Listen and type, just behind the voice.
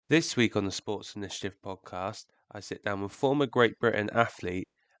This week on the Sports Initiative podcast, I sit down with former Great Britain athlete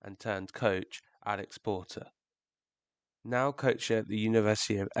and turned coach Alex Porter. Now coach at the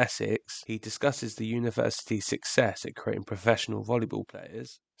University of Essex, he discusses the university's success at creating professional volleyball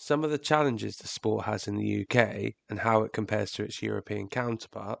players, some of the challenges the sport has in the UK and how it compares to its European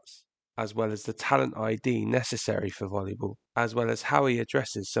counterparts, as well as the talent ID necessary for volleyball, as well as how he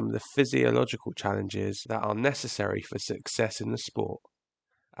addresses some of the physiological challenges that are necessary for success in the sport.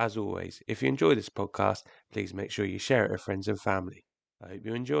 As always, if you enjoy this podcast, please make sure you share it with friends and family. I hope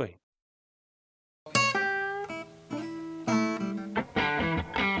you enjoy.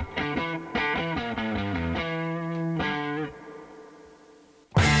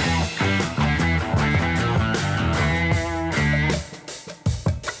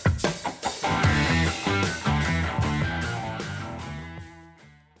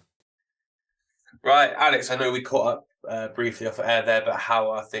 Right, Alex, I know we caught up briefly off air there, but how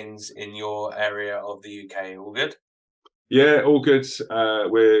are things in your area of the UK? All good? Yeah, all good.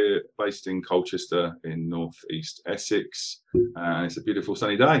 We're based in Colchester in northeast Essex, and it's a beautiful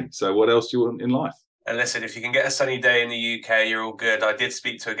sunny day. So what else do you want in life? And listen, if you can get a sunny day in the UK, you're all good. I did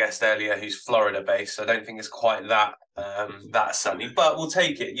speak to a guest earlier who's Florida-based, so I don't think it's quite that sunny, but we'll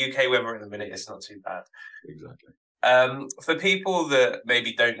take it. UK weather in a minute, it's not too bad. Exactly. For people that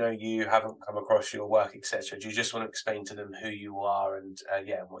maybe don't know you, haven't come across your work, etc., do you just want to explain to them who you are and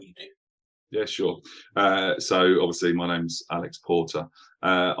what you do? Yeah, sure. So obviously my name's Alex Porter.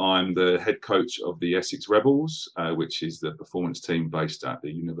 I'm the head coach of the Essex Rebels, which is the performance team based at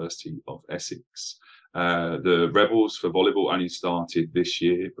the University of Essex. The Rebels for volleyball only started this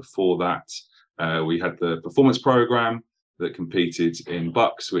year. Before that, we had the performance program that competed in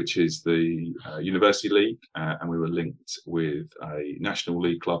BUCS, which is the University League, and we were linked with a National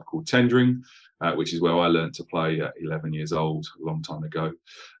League club called Tendring, which is where I learned to play at 11 years old, a long time ago.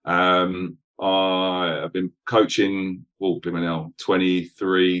 I've been coaching,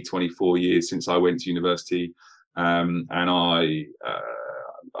 23, 24 years since I went to university, and I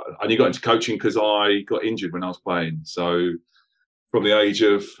only got into coaching because I got injured when I was playing. So from the age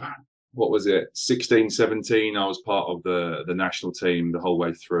of 16, 17, I was part of the national team the whole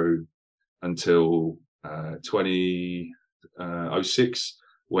way through until 2006,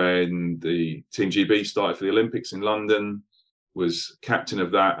 when the Team GB started for the Olympics in London. Was captain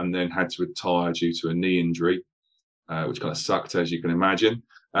of that and then had to retire due to a knee injury, which kind of sucked, as you can imagine.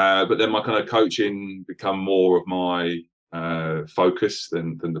 But then my kind of coaching become more of my focus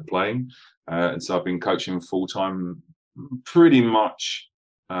than the playing. And so I've been coaching full-time pretty much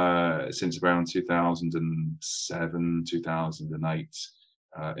since around 2007, 2008,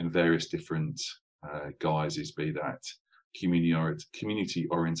 in various different guises, be that community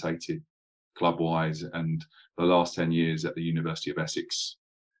orientated, club-wise, and the last 10 years at the University of Essex.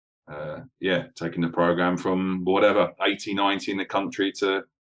 Taking the program from 80, 90 in the country to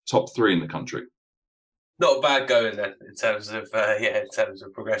top 3 in the country. Not bad going then in terms of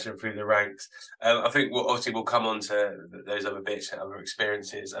progression through the ranks. I think we'll come on to those other bits and other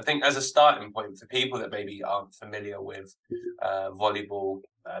experiences. I think as a starting point for people that maybe aren't familiar with volleyball,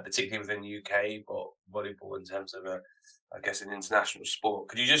 particularly within the UK, but volleyball in terms of an international sport,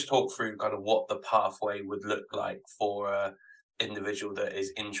 could you just talk through kind of what the pathway would look like for an individual that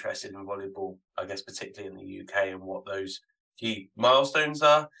is interested in volleyball, I guess particularly in the UK, and what those key milestones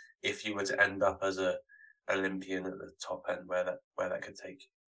are if you were to end up as a Olympian at the top end, where that could take you?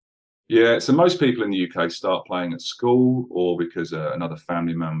 Yeah, so most people in the UK start playing at school, or because another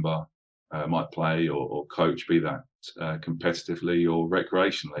family member might play or coach, be that competitively or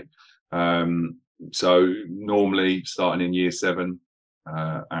recreationally. So normally starting in year 7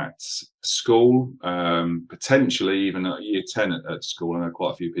 at school, potentially even at year 10 at school. I know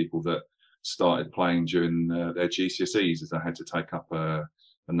quite a few people that started playing during their GCSEs, as they had to take up a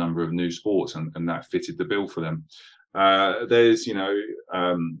number of new sports, and that fitted the bill for them. There's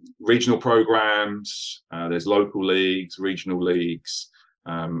regional programs, there's local leagues, regional leagues,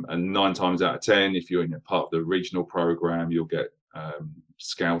 and 9 times out of 10, if you're in a part of the regional program, you'll get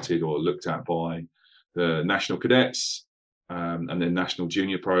scouted or looked at by the national cadets, and then national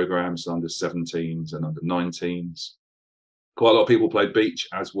junior programs, under 17s and under 19s. Quite a lot of people play beach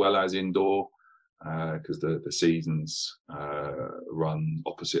as well as indoor, because the seasons run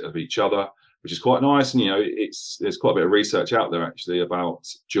opposite of each other, which is quite nice. And there's quite a bit of research out there actually about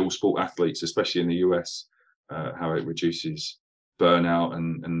dual sport athletes, especially in the US, how it reduces burnout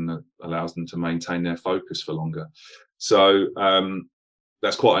and allows them to maintain their focus for longer. So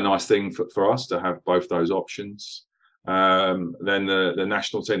that's quite a nice thing for us to have both those options. Then the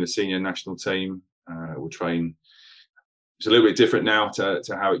national team, the senior national team, will train it's a little bit different now to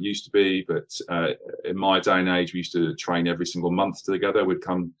how it used to be, but in my day and age, we used to train every single month together. We'd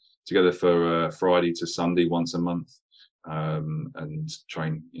come together for Friday to Sunday once a month, and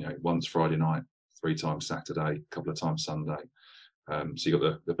train, once Friday night, 3 times Saturday, a couple of times Sunday. So you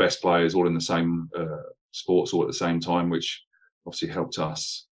got the best players all in the same sports all at the same time, which obviously helped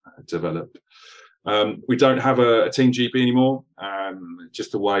us develop. We don't have a Team GB anymore.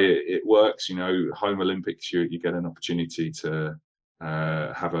 Just the way it works, home Olympics, you get an opportunity to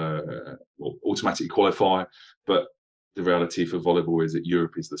automatically qualify. But the reality for volleyball is that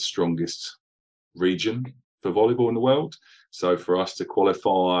Europe is the strongest region for volleyball in the world. So for us to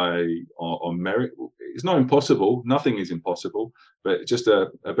qualify on merit, it's not impossible. Nothing is impossible, but just a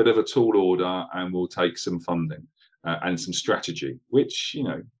bit of a tall order, and we'll take some funding and some strategy, which,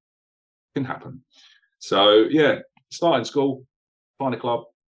 can happen. So yeah, start in school, find a club,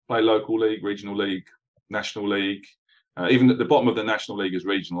 play local league, regional league, national league. Even at the bottom of the national league is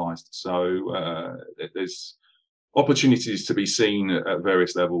regionalised. So there's opportunities to be seen at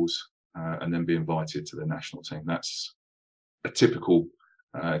various levels, and then be invited to the national team. That's a typical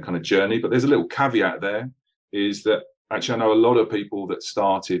kind of journey. But there's a little caveat there, is that actually I know a lot of people that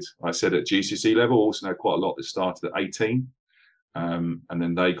started, I said, at GCSE level, also know quite a lot that started at 18. And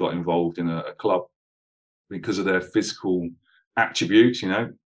then they got involved in a club because of their physical attributes,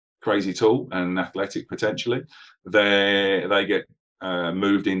 crazy tall and athletic potentially. They get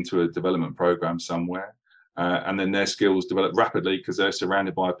moved into a development program somewhere, and then their skills develop rapidly because they're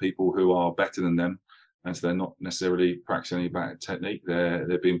surrounded by people who are better than them, and so they're not necessarily practicing any bad technique.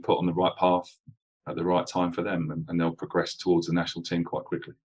 They're being put on the right path at the right time for them, and they'll progress towards the national team quite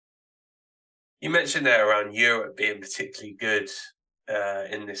quickly. You mentioned there around Europe being particularly good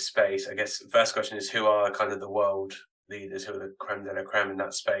in this space. I guess the first question is, who are kind of the world leaders, who are the creme de la creme in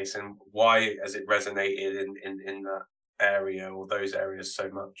that space, and why has it resonated in that area or those areas so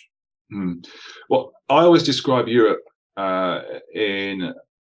much? Well, I always describe Europe in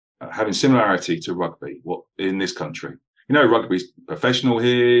having similarity to rugby. What in this country, rugby's professional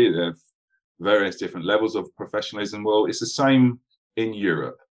here. There are various different levels of professionalism. Well, it's the same in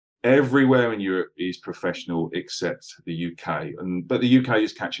Europe. Everywhere in Europe is professional except the UK, but the UK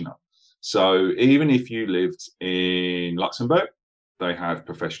is catching up. So even if you lived in Luxembourg, they have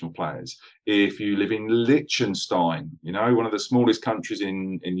professional players. If you live in Liechtenstein, one of the smallest countries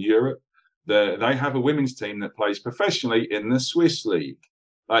in Europe, they have a women's team that plays professionally in the Swiss league.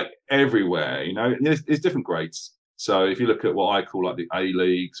 Like everywhere, there's different grades. So if you look at what I call like the A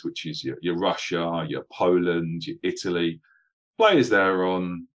leagues, which is your Russia, your Poland, your Italy, players there are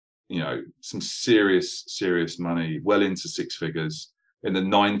on some serious money, well into 6 figures. In the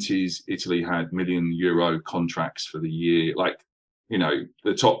 90s, Italy had €1 million contracts for the year.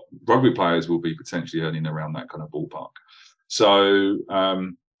 The top rugby players will be potentially earning around that kind of ballpark. So,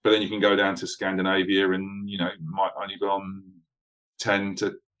 but then you can go down to Scandinavia and, might only be on 10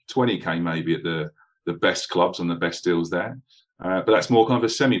 to 20K maybe at the best clubs and the best deals there. But that's more kind of a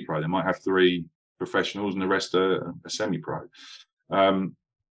semi-pro. They might have 3 professionals and the rest are semi-pro.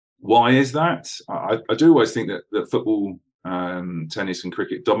 Why is that? I do always think that football, tennis and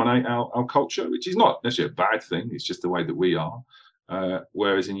cricket dominate our culture, which is not necessarily a bad thing. It's just the way that we are.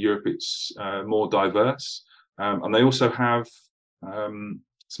 Whereas in Europe, it's more diverse. And they also have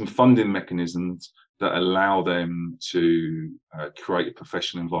some funding mechanisms that allow them to create a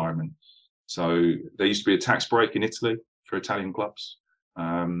professional environment. So there used to be a tax break in Italy for Italian clubs.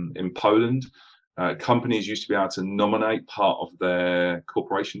 In Poland, companies used to be able to nominate part of their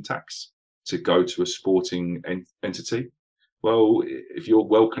corporation tax to go to a sporting entity. Well, if you're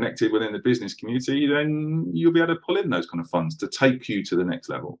well connected within the business community, then you'll be able to pull in those kind of funds to take you to the next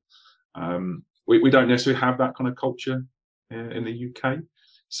level. We don't necessarily have that kind of culture in the UK,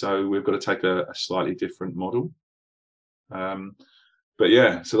 so we've got to take a slightly different model. But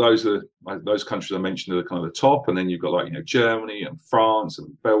yeah, so those countries I mentioned are kind of the top, and then you've got Germany and France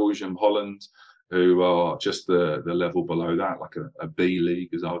and Belgium, Holland, who are just the level below that, like a B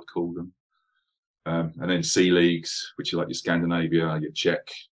league, as I would call them. And then C leagues, which are like your Scandinavia, your Czech,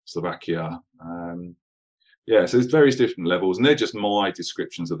 Slovakia. So there's various different levels, and they're just my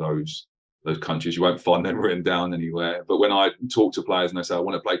descriptions of those countries. You won't find them written down anywhere. But when I talk to players and they say, I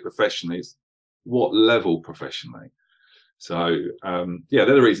want to play professionally, it's what level professionally? So they're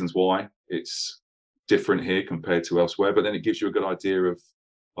the reasons why it's different here compared to elsewhere. But then it gives you a good idea of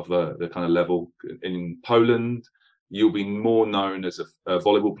the kind of level. In Poland, you'll be more known as a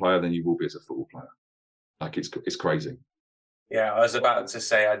volleyball player than you will be as a football player. Like it's crazy. Yeah, I was about to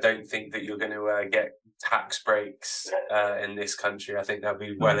say, I don't think that you're going to get tax breaks in this country. I think they'll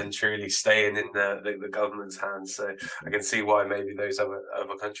be well No. and truly staying in the government's hands. So I can see why maybe those other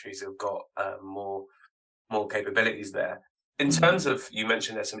countries have got more capabilities there. In Mm. terms of, you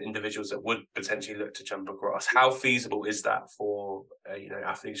mentioned there's some individuals that would potentially look to jump across. How feasible is that for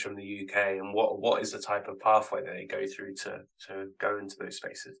athletes from the UK, and what is the type of pathway that they go through to go into those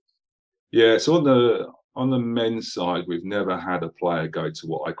spaces? Yeah, so on the men's side, we've never had a player go to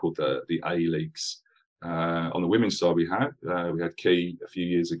what I call the A leagues. On the women's side, we had Key a few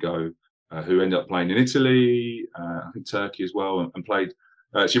years ago, who ended up playing in Italy, I think Turkey as well, and played.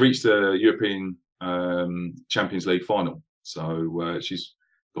 She reached the European Champions League final, so she's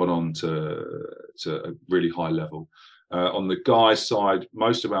gone on to a really high level. On the guys' side,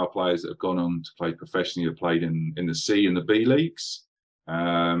 most of our players that have gone on to play professionally have played in the C and the B leagues,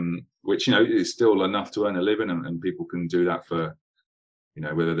 which is still enough to earn a living, and people can do that for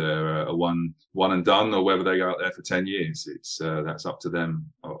whether they're a one and done or whether they go out there for 10 years. It's that's up to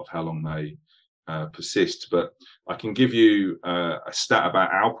them of how long they persist. But I can give you a stat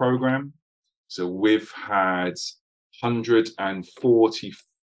about our program. So we've had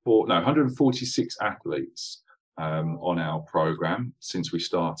 146 athletes on our program since we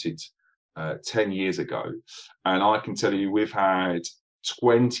started 10 years ago, and I can tell you we've had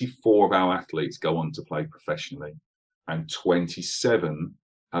 24 of our athletes go on to play professionally, and 27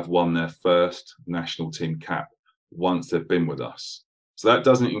 have won their first national team cap once they've been with us. So that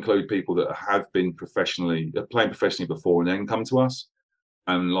doesn't include people that have been playing professionally before and then come to us.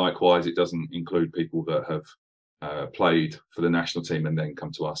 And likewise, it doesn't include people that have played for the national team and then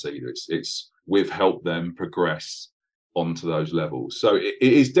come to us either. We've helped them progress onto those levels. So it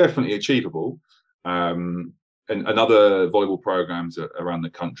is definitely achievable. And other volleyball programs around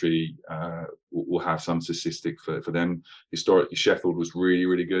the country will have some statistic for them. Historically, Sheffield was really,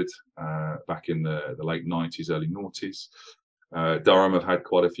 really good back in the late 90s, early noughties. Durham have had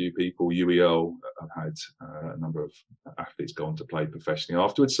quite a few people. UEL have had a number of athletes go on to play professionally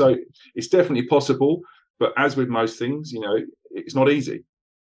afterwards. So it's definitely possible. But as with most things, it's not easy.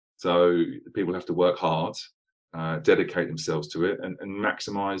 So people have to work hard, dedicate themselves to it, and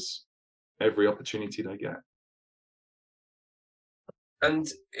maximise every opportunity they get. And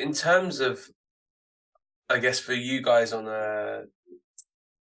in terms of, I guess, for you guys on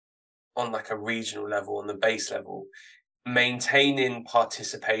like a regional level, on the base level, maintaining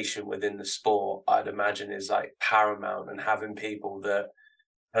participation within the sport, I'd imagine, is like paramount, and having people that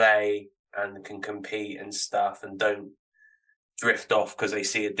play and can compete and stuff and don't drift off because they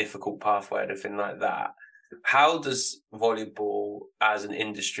see a difficult pathway or anything like that. How does volleyball as an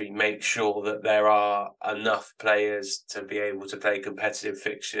industry make sure that there are enough players to be able to play competitive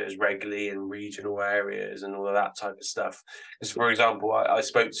fixtures regularly in regional areas and all of that type of stuff? Because, for example, I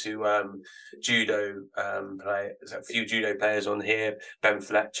spoke to judo players, a few judo players on here, Ben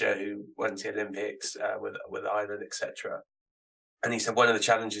Fletcher, who went to the Olympics with Ireland, etc. And he said one of the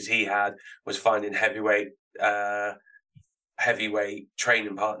challenges he had was finding heavyweight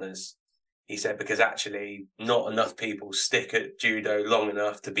training partners. He said, because actually not enough people stick at judo long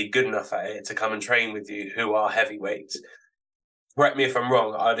enough to be good enough at it to come and train with you who are heavyweights. Correct me if I'm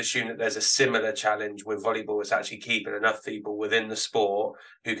wrong, I'd assume that there's a similar challenge with volleyball. It's actually keeping enough people within the sport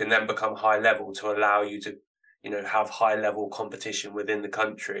who can then become high level to allow you to, have high level competition within the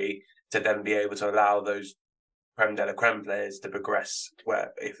country, to then be able to allow those creme de la creme players to progress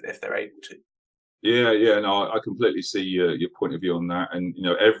where if they're able to. Yeah, no, I completely see your point of view on that, and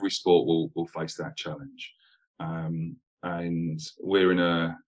every sport will face that challenge, and we're in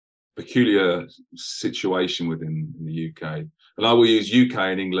a peculiar situation within the UK, and I will use UK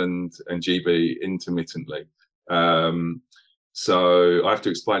and England and GB intermittently. So I have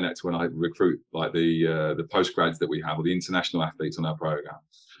to explain that to when I recruit like the postgrads that we have, or the international athletes on our program.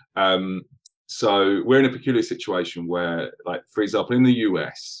 So we're in a peculiar situation where, like, for example, in the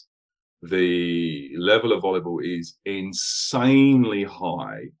US, the level of volleyball is insanely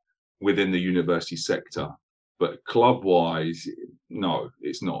high within the university sector, but club-wise, no,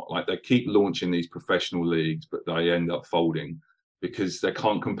 it's not. Like, they keep launching these professional leagues, but they end up folding because they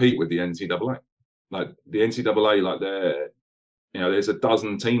can't compete with the NCAA. Like, the NCAA, like, there's a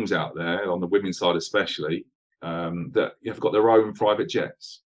dozen teams out there on the women's side, especially, that have got their own private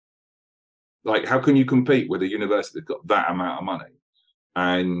jets. Like, how can you compete with a university that's got that amount of money?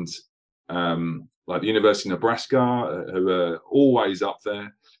 And like the University of Nebraska, who are always up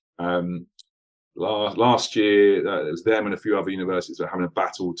there. Last year, it was them and a few other universities that were having a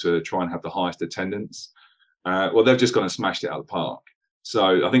battle to try and have the highest attendance. Well, they've just gone and smashed it out of the park.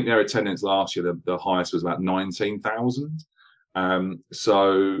 So I think their attendance last year, the highest was about 19,000.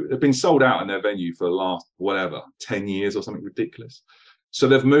 So they've been sold out in their venue for the last, whatever, 10 years or something ridiculous. So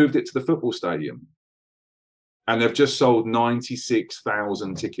they've moved it to the football stadium. And they've just sold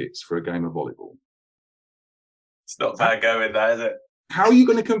 96,000 tickets for a game of volleyball. It's not bad going, that, is it? How are you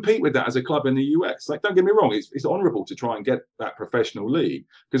going to compete with that as a club in the US? Like, don't get me wrong, it's honourable to try and get that professional league,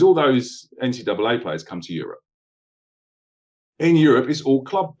 because all those NCAA players come to Europe. In Europe, it's all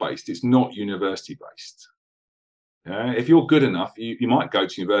club-based. It's not university-based. Yeah? If you're good enough, you might go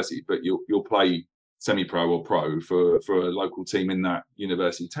to university, but you'll play semi-pro or pro for a local team in that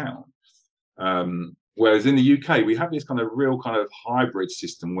university town. Whereas in the UK, we have this kind of real kind of hybrid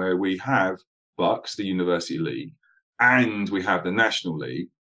system where we have BUCS, the University League, and we have the National League,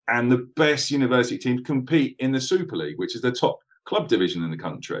 and the best university teams compete in the Super League, which is the top club division in the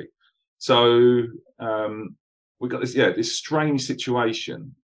country. So we've got this strange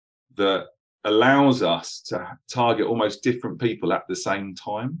situation that allows us to target almost different people at the same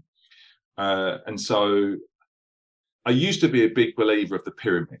time. And so I used to be a big believer of the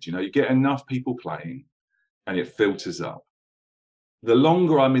pyramid. You know, you get enough people playing and it filters up. The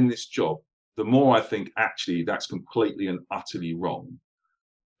longer I'm in this job, the more I think actually that's completely and utterly wrong.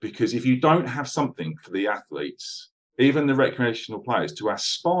 Because if you don't have something for the athletes, even the recreational players, to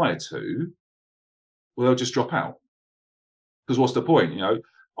aspire to, well, they'll just drop out. Because what's the point? You know,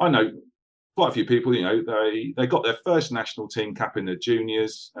 I know quite a few people, you know, they got their first national team cap in the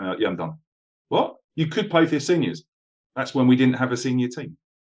juniors. Yeah, I'm done. What? You could play for your seniors. That's when we didn't have a senior team.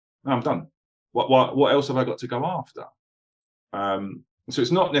 No, I'm done. What else have I got to go after? So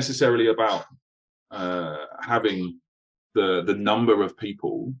it's not necessarily about having the number of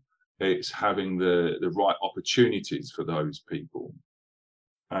people. It's having the right opportunities for those people.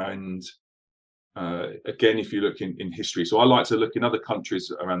 And again, if you look in history, so I like to look in other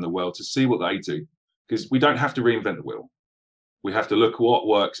countries around the world to see what they do, because we don't have to reinvent the wheel. We have to look at what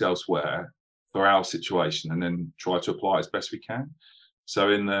works elsewhere for our situation and then try to apply as best we can. So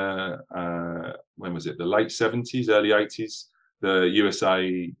in the when was it, the late 70s, early 80s, the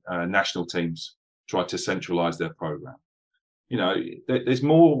USA national teams tried to centralize their program. You know, there's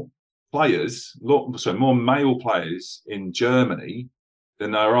more players, more male players in Germany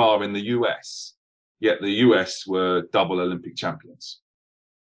than there are in the US. Yet the US were double Olympic champions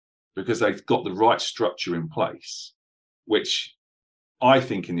because they've got the right structure in place, which I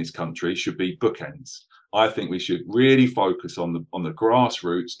think in this country should be bookends. I think we should really focus on the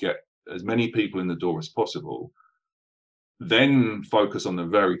grassroots, get as many people in the door as possible, then focus on the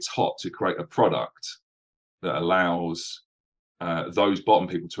very top to create a product that allows those bottom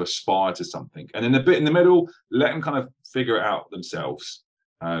people to aspire to something. And then a bit in the middle, let them kind of figure it out themselves.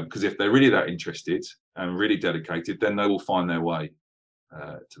 Because if they're really that interested and really dedicated, then they will find their way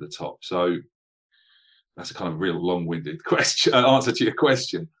to the top. So that's a kind of real long-winded question, answer to your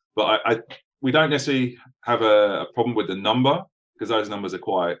question. But we don't necessarily have a problem with the number, because those numbers are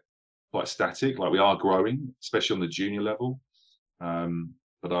quite static. Like, we are growing, especially on the junior level.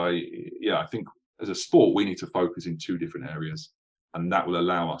 But I think as a sport, we need to focus in two different areas, and that will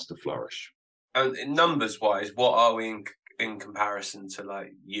allow us to flourish. And numbers-wise, what are we in comparison to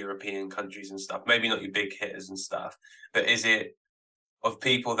like European countries and stuff? Maybe not your big hitters and stuff, but is it of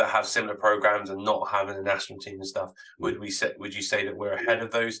people that have similar programs and not having a national team and stuff? Would you say that we're ahead of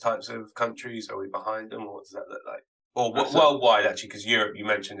those types of countries? Are we behind them? Or what does that look like? Or worldwide, actually, because Europe, you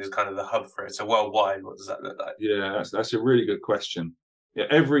mentioned, is kind of the hub for it. So worldwide, what does that look like? Yeah, that's a really good question. Yeah,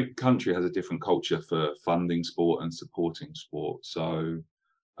 every country has a different culture for funding sport and supporting sport. So,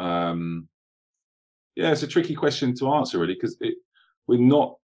 it's a tricky question to answer, really, because we're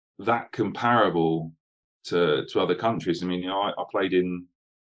not that comparable to other countries. I mean, you know, I played in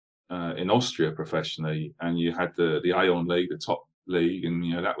Austria professionally, and you had the Aon League, the top league, and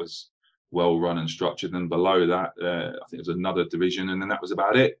you know that was well run and structured. And below that, I think it was another division, and then that was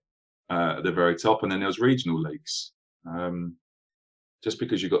about it at the very top. And then there was regional leagues. Just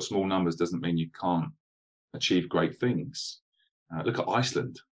because you've got small numbers doesn't mean you can't achieve great things. Look at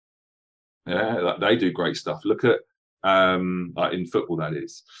Iceland. Yeah, they do great stuff. Look at in football, that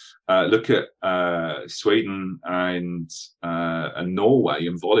is. Look at Sweden and Norway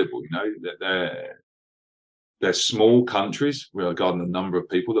in volleyball. You know, they're small countries regarding the number of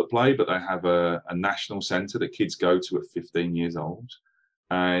people that play, but they have a national centre that kids go to at 15 years old,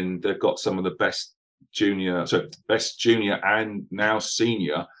 and they've got some of the best junior and now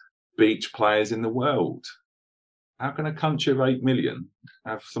senior beach players in the world. How can a country of 8 million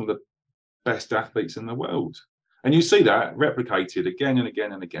have some of the best athletes in the world? And you see that replicated again and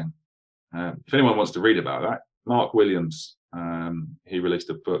again and again. If anyone wants to read about that, Mark Williams, he released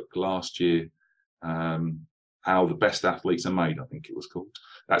a book last year How the Best Athletes Are Made, I think it was called.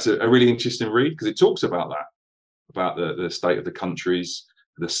 That's a really interesting read because it talks about that, about the state of the countries,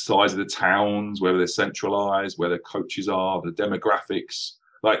 the size of the towns, whether they're centralized, where their coaches are, the demographics.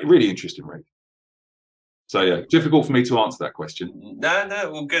 Like, really interesting read. So yeah, difficult for me to answer that question. No,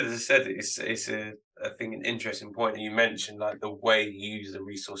 well, good. As I said, it's I think an interesting point that you mentioned, like the way you use the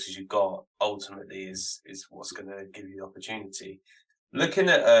resources you've got ultimately is what's going to give you the opportunity. Looking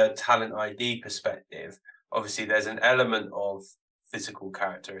at a talent ID perspective, obviously there's an element of physical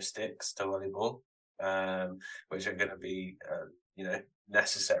characteristics to volleyball, which are going to be,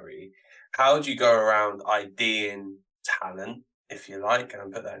 necessary. How do you go around IDing talent, if you like, and I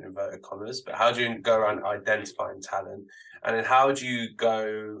put that in inverted commas, but how do you go around identifying talent? And then how do you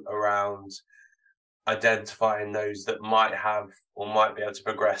go around identifying those that might have or might be able to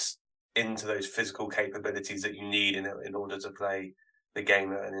progress into those physical capabilities that you need in order to play the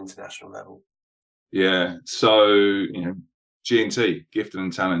game at an international level? Yeah. So, G&T, gifted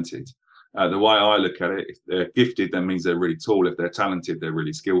and talented. The way I look at it, if they're gifted, that means they're really tall. If they're talented, they're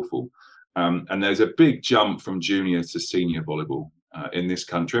really skillful. And there's a big jump from junior to senior volleyball in this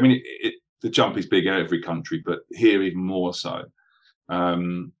country. I mean, the jump is big in every country, but here even more so.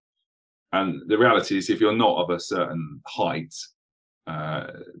 And the reality is, if you're not of a certain height,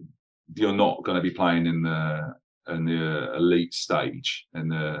 you're not going to be playing in the elite stage, in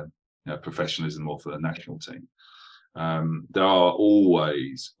the professionalism or for the national team. There are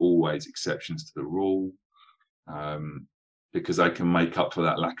always exceptions to the rule, because they can make up for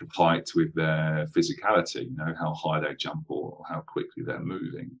that lack of height with their physicality, how high they jump or how quickly they're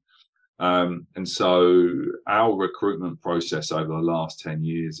moving. And so our recruitment process over the last 10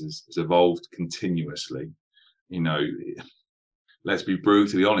 years has evolved continuously. Let's be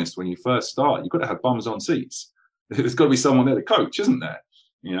brutally honest, when you first start, you've got to have bums on seats. There's got to be someone there to coach, isn't there?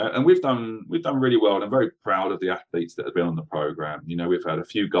 And we've done really well, and I'm very proud of the athletes that have been on the program. We've had a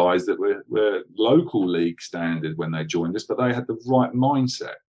few guys that were local league standard when they joined us, but they had the right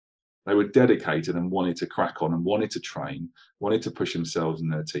mindset. They were dedicated and wanted to crack on and wanted to train, wanted to push themselves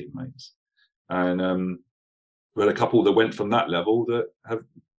and their teammates. And we had a couple that went from that level that have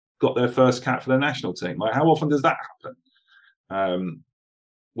got their first cap for their national team. Like, how often does that happen?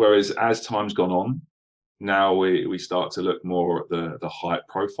 Whereas as time's gone on, now we start to look more at the height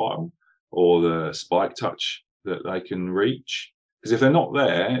profile or the spike touch that they can reach. Because if they're not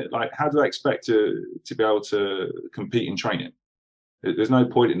there, like, how do they expect to be able to compete in training? There's no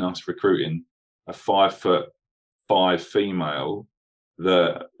point in us recruiting a 5'5" female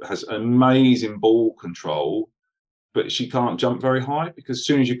that has amazing ball control, but she can't jump very high, because as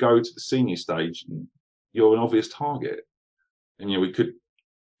soon as you go to the senior stage, you're an obvious target. And we could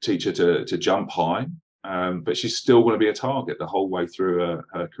teach her to jump high, but she's still going to be a target the whole way through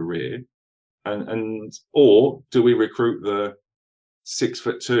her career. Or do we recruit the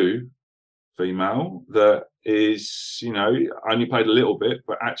 6'2" female that is, only played a little bit,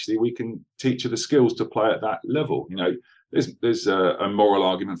 but actually we can teach her the skills to play at that level? There's a moral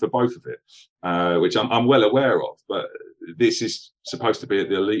argument for both of it, which I'm well aware of, but this is supposed to be at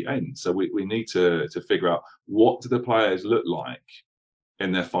the elite end. So we need to figure out, what do the players look like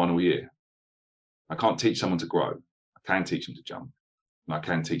in their final year? I can't teach someone to grow. I can teach them to jump, and I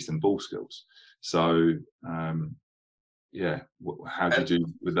can teach them ball skills. So how do you do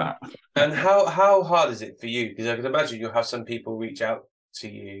with that? And how hard is it for you? Because I can imagine you'll have some people reach out to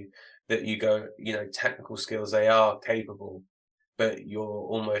you that you go, technical skills, they are capable, but you're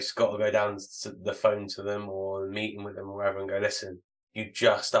almost got to go down to the phone to them or meeting with them or wherever and go, listen, you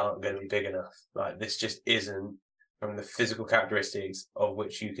just aren't going to be big enough. Like, this just isn't, from the physical characteristics of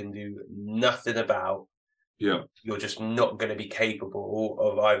which you can do nothing about. Yeah, you're just not going to be capable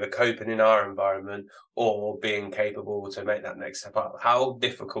of either coping in our environment or being capable to make that next step up. How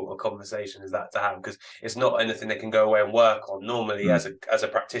difficult a conversation is that to have? Because it's not anything they can go away and work on. Normally, as a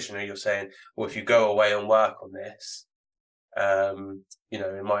practitioner, you're saying, well, if you go away and work on this,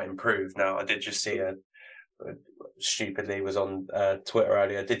 it might improve. Now, I did just see stupidly was on Twitter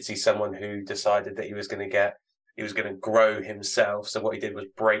earlier. I did see someone who decided that he was going to grow himself. So what he did was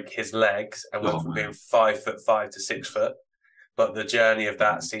break his legs and went from being 5'5" to 6 foot. But the journey of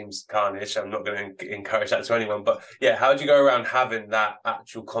that seems carnage. I'm not going to encourage that to anyone. But yeah, how do you go around having that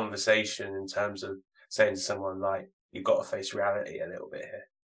actual conversation in terms of saying to someone, like, you've got to face reality a little bit here?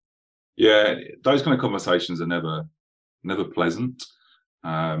 Yeah, those kind of conversations are never pleasant.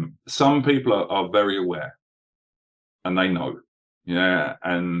 Some people are very aware and they know,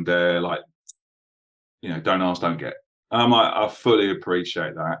 and they're like, don't ask, don't get. I fully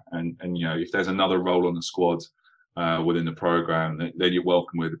appreciate that, and if there's another role on the squad within the program, then you're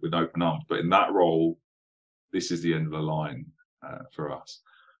welcome with open arms. But in that role, this is the end of the line for us.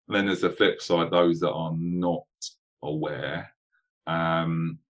 And then there's the flip side, those that are not aware,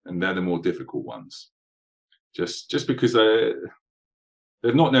 and they're the more difficult ones. Just because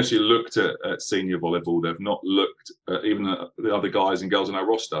they've not necessarily looked at senior volleyball, they've not looked at even the other guys and girls on our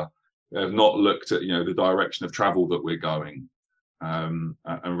roster. They've not looked at the direction of travel that we're going, and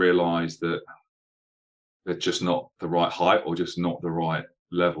realised that they're just not the right height or just not the right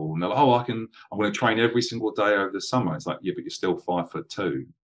level. And they're like, oh, I'm going to train every single day over the summer. It's like, yeah, but you're still 5'2".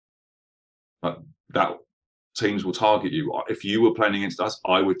 Like, that teams will target you. If you were playing against us,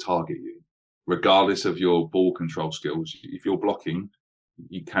 I would target you, regardless of your ball control skills. If you're blocking,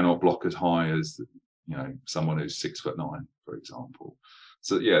 you cannot block as high as someone who's 6'9", for example.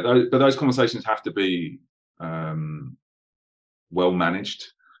 So yeah, but those conversations have to be well managed,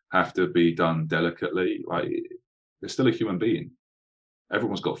 have to be done delicately. Like, they're still a human being.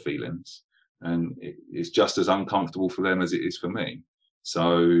 Everyone's got feelings, and it's just as uncomfortable for them as it is for me.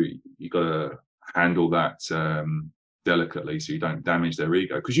 So you got to handle that delicately, so you don't damage their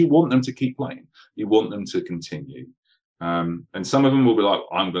ego, because you want them to keep playing. You want them to continue. And some of them will be like,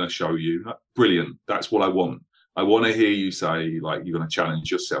 I'm going to show you. Brilliant. That's what I want. I want to hear you say, like, you're going to challenge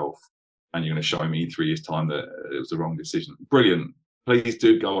yourself and you're going to show me in 3 years' time that it was the wrong decision. Brilliant. Please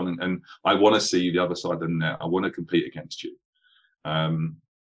do go on. And I want to see the other side of the net. I want to compete against you.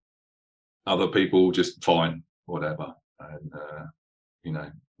 Other people just fine, whatever. And,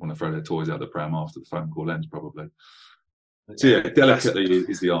 want to throw their toys out the pram after the phone call ends, probably. So yeah, delicately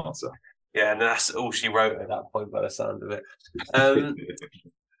is the answer. Yeah, and that's all she wrote at that point by the sound of it.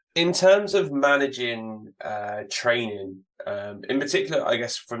 In terms of managing training, in particular, I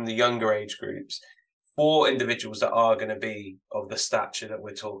guess from the younger age groups, for individuals that are going to be of the stature that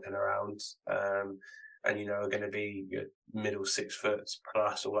we're talking around, and are going to be your middle 6 foot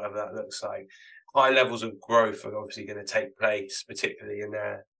plus or whatever that looks like, high levels of growth are obviously going to take place, particularly in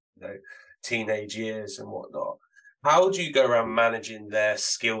their teenage years and whatnot. How do you go around managing their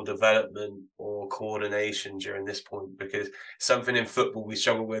skill development or coordination during this point? Because something in football we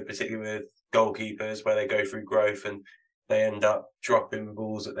struggle with, particularly with goalkeepers, where they go through growth and they end up dropping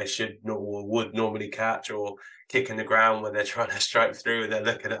balls that they should or would normally catch, or kicking the ground when they're trying to strike through and they're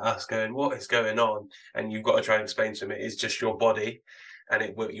looking at us going, what is going on? And you've got to try and explain to them it is just your body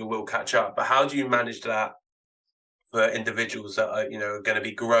and you will catch up. But how do you manage that for individuals that are, are going to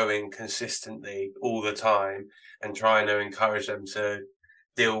be growing consistently all the time, and trying to encourage them to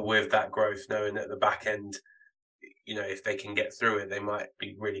deal with that growth, knowing that the back end, if they can get through it, they might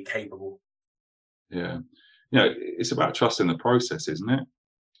be really capable? Yeah. It's about trusting the process, isn't it?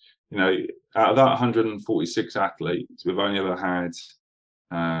 Out of that 146 athletes, we've only ever had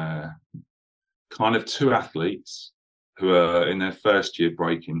kind of 2 athletes who are in their first year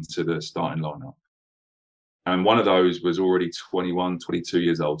break into the starting lineup. And one of those was already 21, 22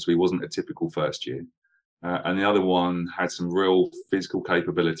 years old, so he wasn't a typical first year. And the other one had some real physical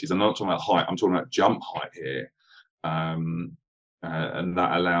capabilities. I'm not talking about height, I'm talking about jump height here. And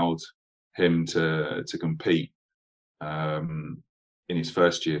that allowed him to compete in his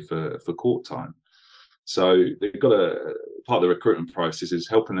first year for court time. So they've got part of the recruitment process is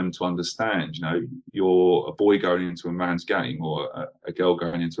helping them to understand, you're a boy going into a man's game or a girl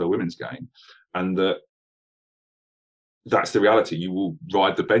going into a women's game, and that's the reality. You will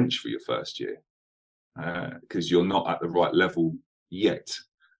ride the bench for your first year because you're not at the right level yet.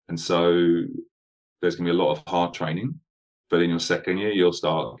 And so there's going to be a lot of hard training. But in your second year, you'll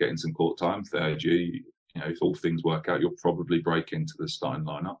start getting some court time. Third year, if all things work out, you'll probably break into the starting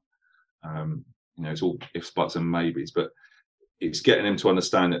lineup. It's all ifs, buts, and maybes. But it's getting them to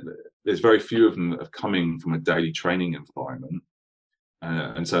understand that there's very few of them that are coming from a daily training environment.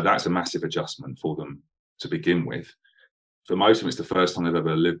 And so that's a massive adjustment for them to begin with. For most of them, it's the first time they've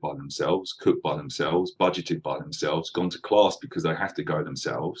ever lived by themselves, cooked by themselves, budgeted by themselves, gone to class because they have to go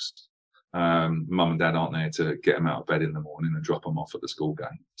themselves. Mum and dad aren't there to get them out of bed in the morning and drop them off at the school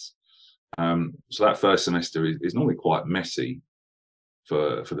gates. So that first semester is normally quite messy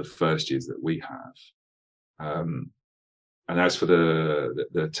for the first years that we have. And as for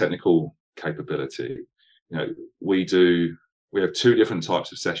the technical capability, we have 2 different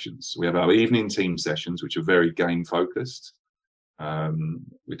types of sessions. We have our evening team sessions, which are very game focused.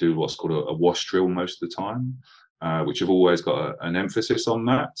 We do what's called a wash drill most of the time, which have always got an emphasis on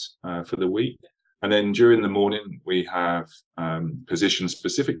that for the week. And then during the morning, we have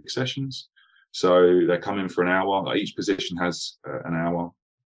position-specific sessions. So they come in for an hour. Each position has an hour.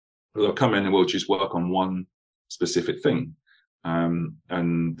 They'll come in and we'll just work on one specific thing.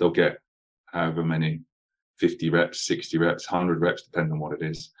 And they'll get however many, 50 reps, 60 reps, 100 reps, depending on what it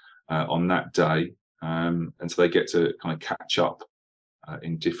is, on that day. and so they get to kind of catch up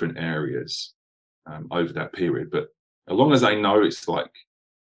in different areas over that period. But as long as they know it's like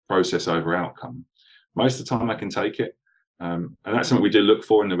process over outcome, most of the time I can take it. And that's something we do look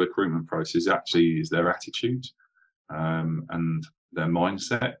for in the recruitment process, actually, is their attitude and their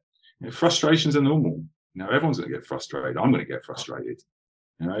mindset. Frustrations are normal. Everyone's going to get frustrated. I'm going to get frustrated.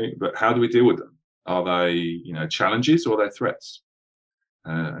 But how do we deal with them? Are they, challenges, or are they threats?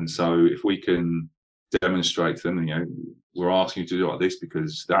 And so if we can demonstrate to them, we're asking you to do it like this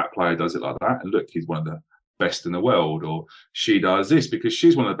because that player does it like that, and look, he's one of the best in the world, or she does this because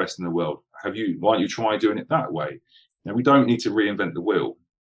she's one of the best in the world. Why don't you try doing it that way? We don't need to reinvent the wheel.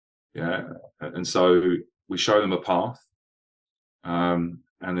 And so we show them a path, and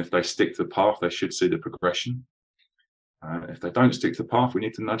if they stick to the path, they should see the progression. If they don't stick to the path, we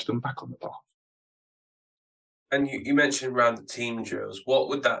need to nudge them back on the path. And you mentioned around the team drills. What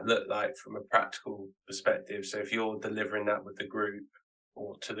would that look like from a practical perspective? So if you're delivering that with the group,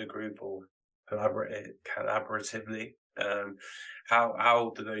 or to the group, or collaboratively,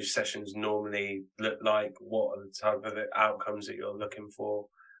 how do those sessions normally look like? What are the type of outcomes that you're looking for,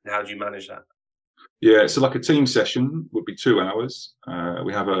 and how do you manage that? Yeah, so like a team session would be 2 hours.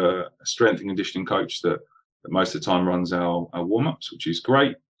 We have a strength and conditioning coach that most of the time runs our warm-ups, which is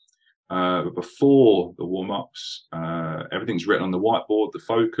great. But before the warm-ups, everything's written on the whiteboard, the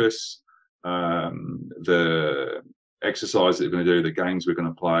focus, the exercise that we're going to do, the games we're going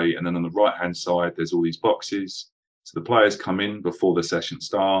to play. And then on the right-hand side, there's all these boxes. So the players come in before the session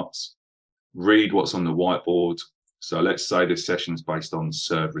starts, read what's on the whiteboard. So let's say this session's based on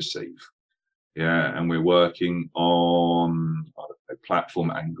serve receive. Yeah, and we're working on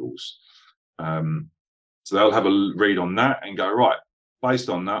platform angles. So they'll have a read on that and go, right, based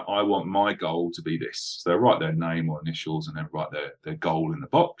on that, I want my goal to be this. So they'll write their name or initials and then write their goal in the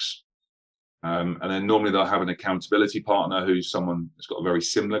box. And then normally they'll have an accountability partner who's someone that's got a very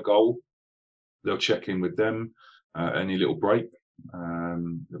similar goal. They'll check in with them any little break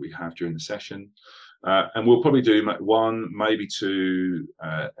that we have during the session. And we'll probably do 1, maybe 2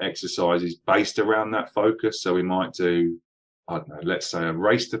 exercises based around that focus. So we might do, I don't know, let's say a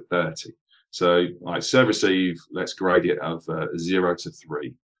race to 30. So like serve receive, let's grade it of 0 to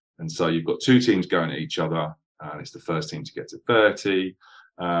 3. And so you've got 2 teams going at each other, and it's the first team to get to 30.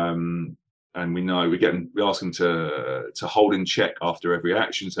 And we ask them to hold in check after every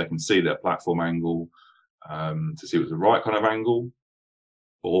action, so they can see their platform angle, to see if it's the right kind of angle,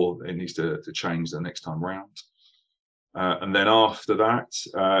 or it needs to change the next time round. And then after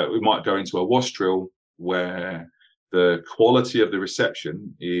that, we might go into a wash drill where the quality of the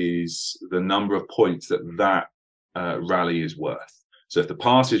reception is the number of points that rally is worth. So if the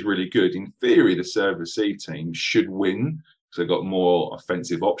pass is really good, in theory, the serve receive team should win because they've got more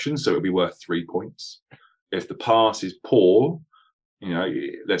offensive options, so it'll be worth 3 points. If the pass is poor,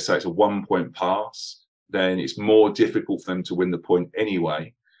 let's say it's a 1-point pass, then it's more difficult for them to win the point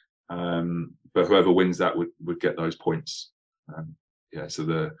anyway. But whoever wins that would get those points. So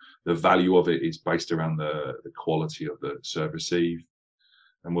the value of it is based around the quality of the serve receive.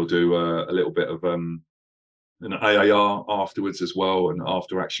 And we'll do a little bit of an AAR afterwards as well, an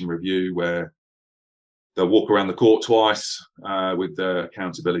after action review where they'll walk around the court twice with their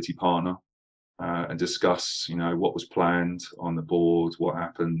accountability partner and discuss, what was planned on the board, what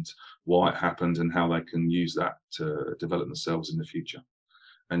happened, why it happened, and how they can use that to develop themselves in the future.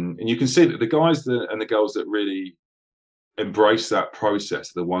 And you can see that the guys and the girls that really embrace that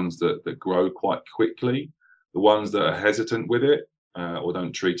process, the ones that grow quite quickly, the ones that are hesitant with it or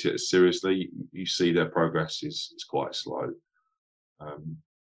don't treat it as seriously, you see their progress is quite slow.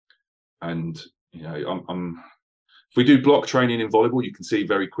 If we do block training in volleyball, you can see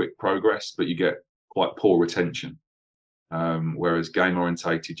very quick progress, but you get quite poor retention. Whereas game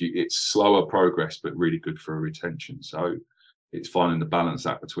orientated, it's slower progress, but really good for retention. So it's finding the balance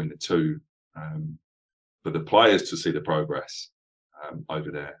act between the two. For the players to see the progress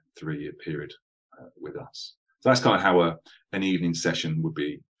over their 3-year period with us. So that's kind of how an evening session would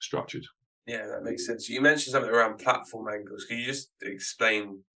be structured. Yeah, that makes sense. You mentioned something around platform angles. Can you just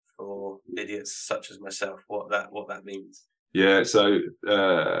explain for idiots such as myself what that means? Yeah, so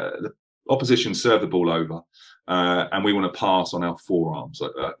the opposition serve the ball over and we want to pass on our forearms,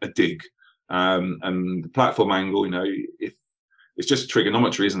 like a dig. And the platform angle, if it's just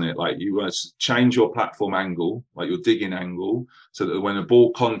trigonometry, isn't it? Like you want to change your platform angle, like your digging angle, so that when a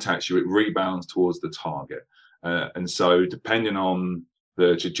ball contacts you, it rebounds towards the target. And so depending on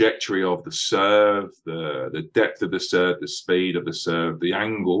the trajectory of the serve, the depth of the serve, the speed of the serve, the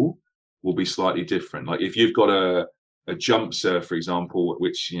angle will be slightly different. Like if you've got a jump serve, for example,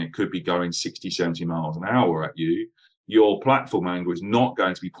 which could be going 60, 70 miles an hour at you, your platform angle is not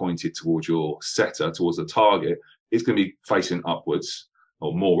going to be pointed towards your setter, towards the target. It's going to be facing upwards,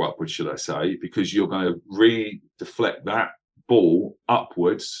 or more upwards, should I say, because you're going to re-deflect that ball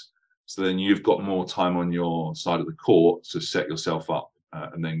upwards. So then you've got more time on your side of the court to set yourself up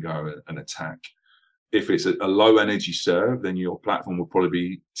and then go and attack. If it's a low energy serve, then your platform will probably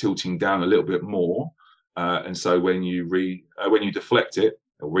be tilting down a little bit more. And so when you deflect it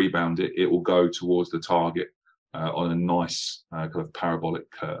or rebound it, it will go towards the target on a nice kind of parabolic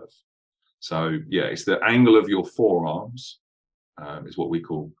curve. So yeah, it's the angle of your forearms is what we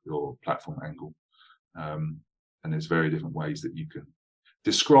call your platform angle. And there's very different ways that you can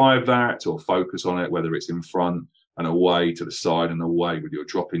describe that or focus on it, whether it's in front and away, to the side and away, with your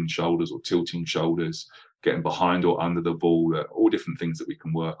dropping shoulders or tilting shoulders, getting behind or under the ball. All different things that we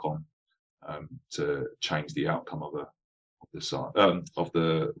can work on to change the outcome of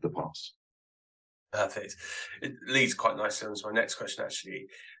the pass. Perfect. It leads quite nicely on to my next question, actually.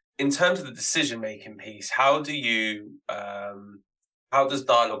 In terms of the decision-making piece, how does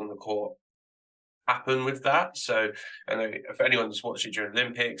dialogue on the court happen with that? So I know if anyone's watched it during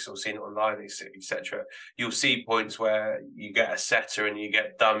Olympics or seen it online, etc., you'll see points where you get a setter and you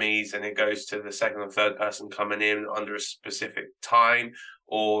get dummies and it goes to the second or third person coming in under a specific time,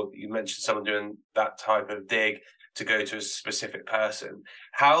 or you mentioned someone doing that type of dig to go to a specific person.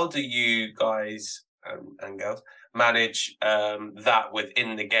 How do you guys and girls manage that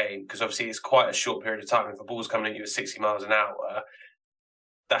within the game? Because obviously it's quite a short period of time. If a ball's coming at you at 60 miles an hour,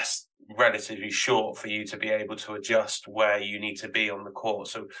 that's relatively short for you to be able to adjust where you need to be on the court.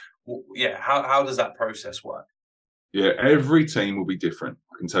 So yeah, how does that process work? Yeah, every team will be different,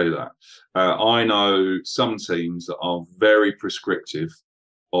 I can tell you that. I know some teams that are very prescriptive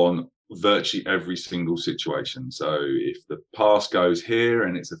on virtually every single situation. So if the pass goes here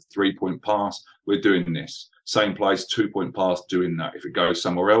and it's a 3-point pass, we're doing this. Same place, 2-point pass, doing that. If it goes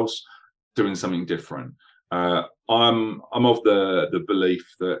somewhere else, doing something different. I'm of the belief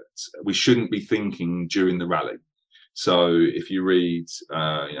that we shouldn't be thinking during the rally. So if you read,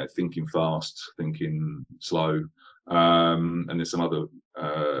 thinking fast, thinking slow, and there's some other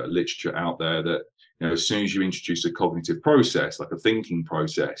literature out there that as soon as you introduce a cognitive process, like a thinking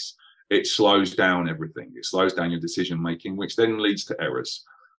process, it slows down everything. It slows down your decision making, which then leads to errors.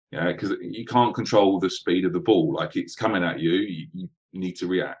 Yeah, because you can't control the speed of the ball. Like, it's coming at you, you need to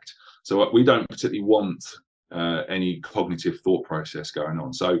react. So we don't particularly want any cognitive thought process going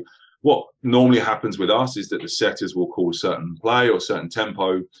on. So what normally happens with us is that the setters will call a certain play or certain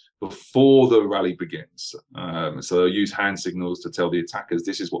tempo before the rally begins. So they'll use hand signals to tell the attackers,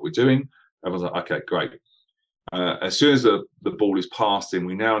 this is what we're doing. Everyone's like, okay, great. As soon as the ball is passed in,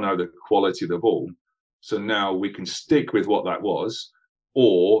 we now know the quality of the ball. So now we can stick with what that was,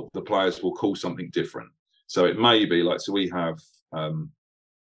 or the players will call something different. So it may be like, so we have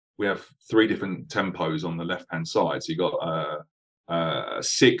 3 different tempos on the left-hand side. So you got a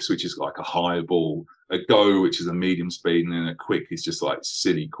 6, which is like a high ball, a go, which is a medium speed, and then a quick is just like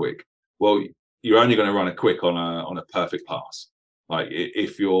silly quick. Well, you're only going to run a quick on a perfect pass. Like,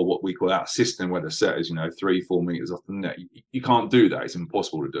 if you're what we call out system, where the set is 3-4 meters off the net, you can't do that. It's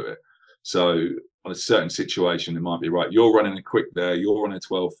impossible to do it. So on a certain situation, it might be right. You're running a quick there. You're on a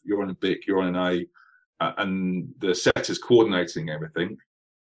 12. You're on a BIC. You're on an A, and the setter's coordinating everything.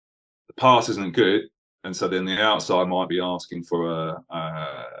 The pass isn't good, and so then the outside might be asking for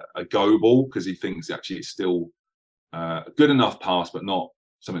a go ball because he thinks actually it's still a good enough pass, but not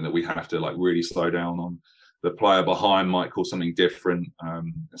something that we have to like really slow down on. The player behind might call something different.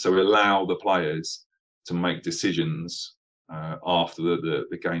 So we allow the players to make decisions after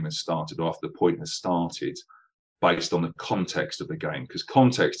the game has started, or after the point has started, based on the context of the game, because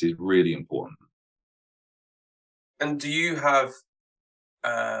context is really important. And do you have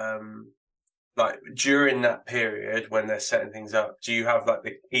like during that period when they're setting things up, do you have like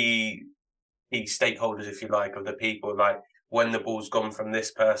the key stakeholders, if you like, of the people, like when the ball's gone from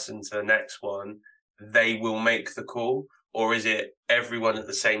this person to the next one, they will make the call, or is it everyone at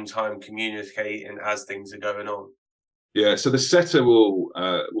the same time communicating as things are going on? Yeah, so the setter will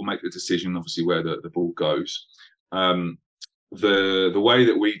make the decision, obviously, where the ball goes. The way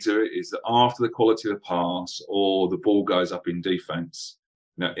that we do it is that after the quality of the pass or the ball goes up in defense,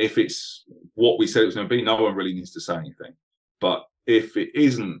 now if it's what we said it was going to be, no one really needs to say anything. But if it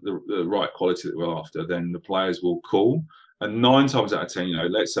isn't the right quality that we're after, then the players will call. And 9 times out of 10,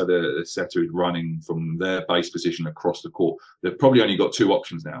 let's say the setter is running from their base position across the court, they've probably only got 2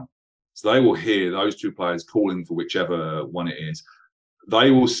 options now. So they will hear those 2 players calling for whichever one it is.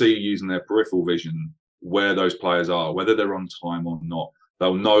 They will see, using their peripheral vision, where those players are, whether they're on time or not.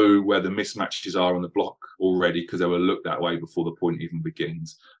 They'll know where the mismatches are on the block already because they will look that way before the point even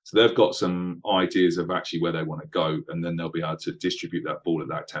begins. So they've got some ideas of actually where they want to go, and then they'll be able to distribute that ball at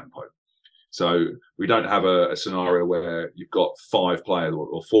that tempo. So we don't have a scenario where you've got 5 players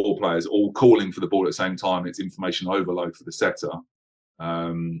or 4 players all calling for the ball at the same time. It's information overload for the setter.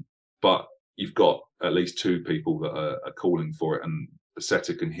 But you've got at least 2 people that are calling for it, and the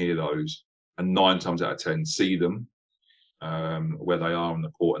setter can hear those, and 9 times out of 10 see them where they are on the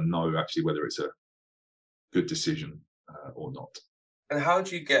court and know actually whether it's a good decision or not. And how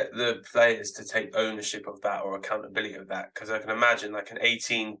do you get the players to take ownership of that or accountability of that? Because I can imagine like an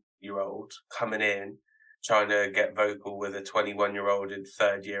 18-year-old coming in, trying to get vocal with a 21-year-old in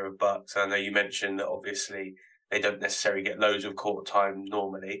 3rd year of Bucks. I know you mentioned that obviously they don't necessarily get loads of court time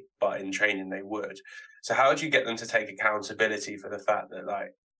normally, but in training they would. So how do you get them to take accountability for the fact that,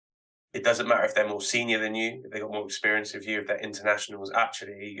 like, it doesn't matter if they're more senior than you, if they've got more experience with you, if they're internationals,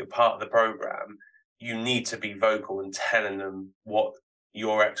 actually you're part of the program. You need to be vocal and telling them what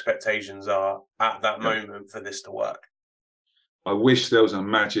your expectations are at that moment for this to work. I wish there was a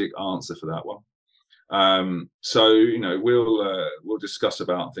magic answer for that one. So we'll discuss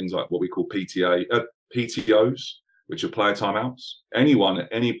about things like what we call PTOs, which are player timeouts. Anyone at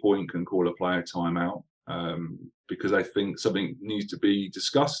any point can call a player timeout because they think something needs to be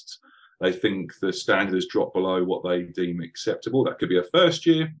discussed. They think the standard has dropped below what they deem acceptable. That could be a first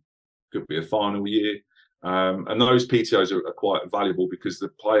year, could be a final year. And those PTOs are quite valuable because the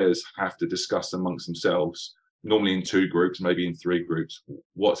players have to discuss amongst themselves, normally in 2 groups, maybe in 3 groups,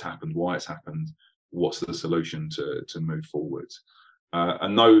 what's happened, why it's happened, what's the solution to move forward.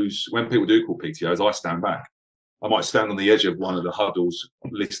 And those, when people do call PTOs, I stand back. I might stand on the edge of one of the huddles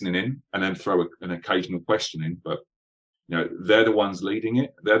listening in and then throw an occasional question in, but they're the ones leading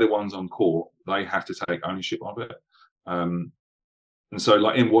it. They're the ones on court. They have to take ownership of it. And so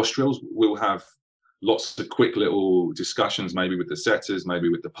like in wash drills, we'll have lots of quick little discussions, maybe with the setters, maybe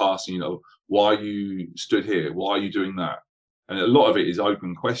with the passing, why you stood here, why are you doing that? And a lot of it is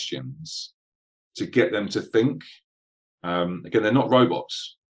open questions to get them to think. Again, they're not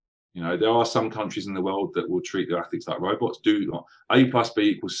robots. There are some countries in the world that will treat their athletes like robots. Do not. A plus B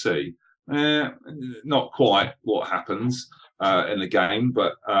equals C. Not quite what happens in the game,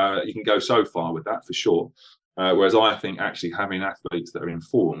 but you can go so far with that for sure. Whereas I think actually having athletes that are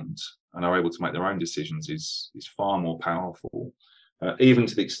informed and are able to make their own decisions is far more powerful, even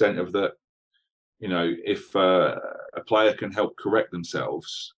to the extent of that, if a player can help correct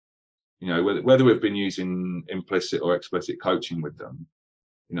themselves, whether we've been using implicit or explicit coaching with them,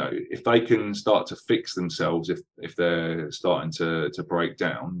 if they can start to fix themselves, if they're starting to break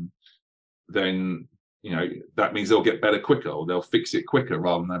down, then that means they'll get better quicker, or they'll fix it quicker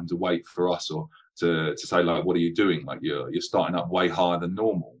rather than having to wait for us or to say, like, what are you doing? Like you're starting up way higher than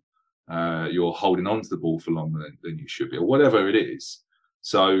normal. You're holding on to the ball for longer than you should be, or whatever it is.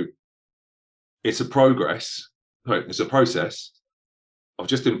 So it's a process of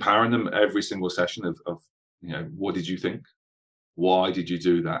just empowering them every single session of what did you think? Why did you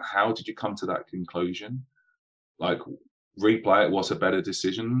do that? How did you come to that conclusion? Like, replay it. What's a better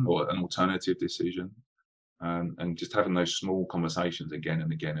decision or an alternative decision? And just having those small conversations again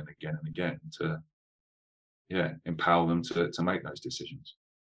and again and again and again to empower them to make those decisions.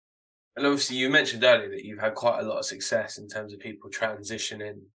 And obviously you mentioned earlier that you've had quite a lot of success in terms of people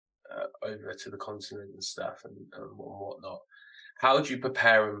transitioning over to the continent and stuff and whatnot. How do you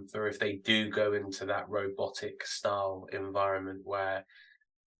prepare them for if they do go into that robotic style environment where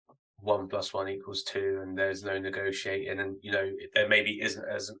 1 + 1 = 2 and there's no negotiating, and there maybe isn't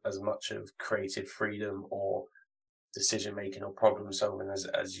as much of creative freedom or decision making or problem solving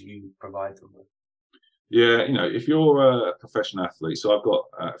as you provide them with? Yeah, if you're a professional athlete, so I've got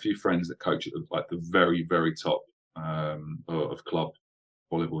a few friends that coach at the very, very top of club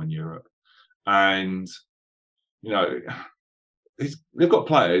volleyball in Europe, and they've got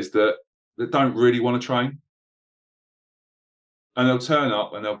players that don't really want to train, and they'll turn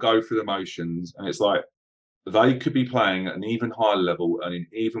up and they'll go through the motions, and it's like they could be playing at an even higher level, earning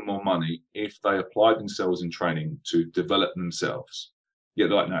even more money if they applied themselves in training to develop themselves. Yeah,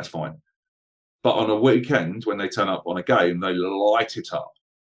 they're like, no, it's fine. But on a weekend, when they turn up on a game, they light it up.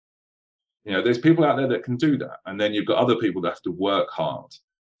 There's people out there that can do that. And then you've got other people that have to work hard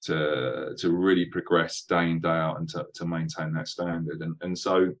to really progress day in, day out and to maintain that standard. And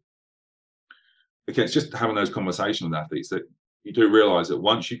so, again, it's just having those conversations with athletes that you do realize that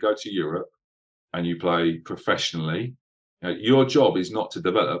once you go to Europe and you play professionally, your job is not to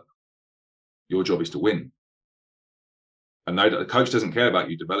develop, your job is to win. And the coach doesn't care about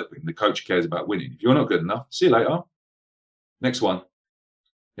you developing. The coach cares about winning. If you're not good enough, see you later. Next one.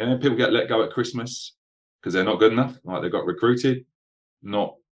 Yeah, people get let go at Christmas because they're not good enough. Like they got recruited,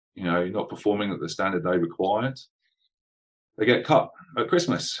 not performing at the standard they required. They get cut at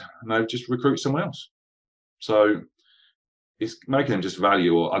Christmas and they just recruit someone else. So it's making them just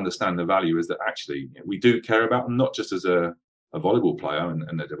value or understand the value is that actually we do care about them, not just as a volleyball player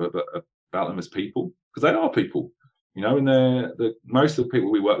but about them as people, because they are people, and most of the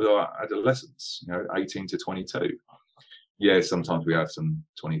people we work with are adolescents, 18 to 22. Yeah, sometimes we have some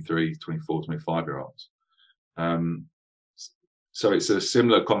 23, 24, 25-year-olds. So it's a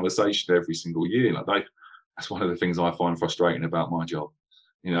similar conversation every single year. That's one of the things I find frustrating about my job.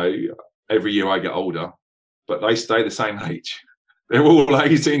 Every year I get older, but they stay the same age. They're all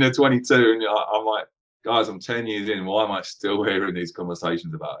 18 or 22, and I'm like, guys, I'm 10 years in. Why am I still hearing these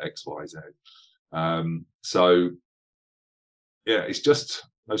conversations about X, Y, Z? So yeah, it's just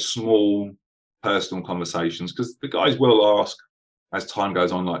those small personal conversations, because the guys will ask as time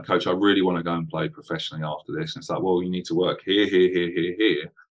goes on, like, coach, I really want to go and play professionally after this. And it's like, well, you need to work here, here, here, here,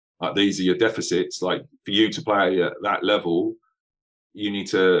 here. Like, these are your deficits. Like, for you to play at that level, you need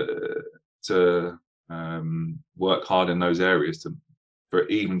to work hard in those areas for it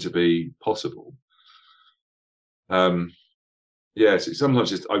even to be possible. Yeah, so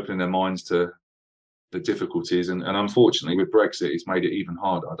sometimes just opening their minds to the difficulties, and unfortunately with Brexit, it's made it even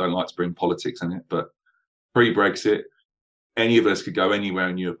harder. I don't like to bring politics in it, but pre-Brexit, any of us could go anywhere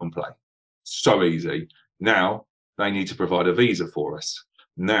in Europe and play. So easy. Now they need to provide a visa for us.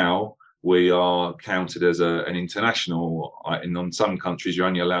 Now we are counted as an international. In some countries, you're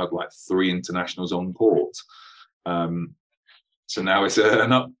only allowed like 3 internationals on court. So now it's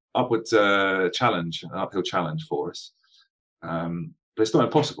an upward challenge, an uphill challenge for us. But it's not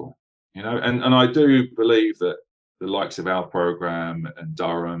impossible, And I do believe that the likes of our program and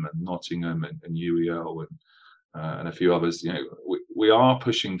Durham and Nottingham and UEL and a few others, we are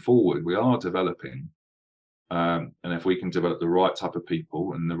pushing forward. We are developing, and if we can develop the right type of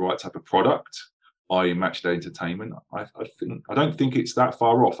people and the right type of product, i.e., matchday entertainment, I don't think it's that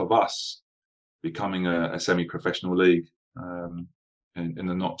far off of us becoming a semi-professional league in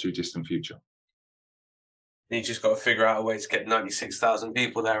the not too distant future. You just got to figure out a way to get 96,000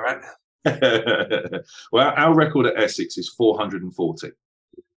 people there, right? Well, our record at Essex is 440.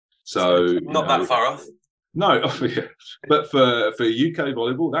 So not that far off. No, but for UK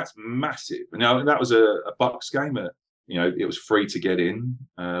volleyball, that's massive. Now, that was a Bucks game. It was free to get in,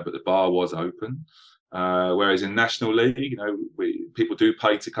 but the bar was open. Whereas in National League, people do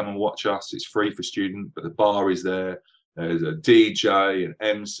pay to come and watch us. It's free for students, but the bar is there. There's a DJ, an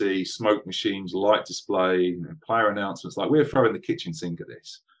MC, smoke machines, light display, player announcements. Like, we're throwing the kitchen sink at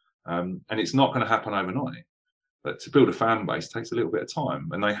this. And it's not going to happen overnight. But to build a fan base takes a little bit of time,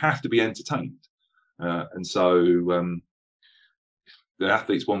 and they have to be entertained. And so the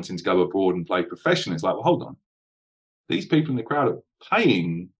athletes wanting to go abroad and play professionally, it's like, well, hold on. These people in the crowd are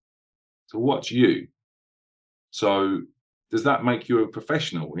paying to watch you. So does that make you a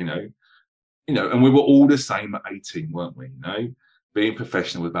professional, and we were all the same at 18, weren't we? Being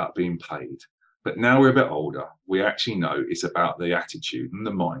professional without being paid. But now we're a bit older. We actually know it's about the attitude and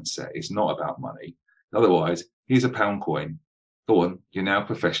the mindset. It's not about money. Otherwise, here's a pound coin. Go on, you're now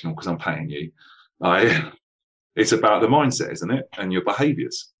professional because I'm paying you. It's about the mindset, isn't it? And your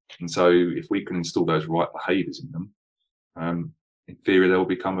behaviours. And so if we can install those right behaviours in them, in theory, they'll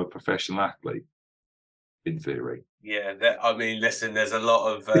become a professional athlete. In theory. Yeah, listen, there's a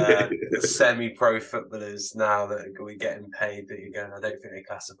lot of semi-pro footballers now that are getting paid that you're going, I don't think they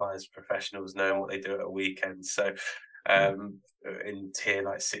classify as professionals, knowing what they do at a weekend. So in tier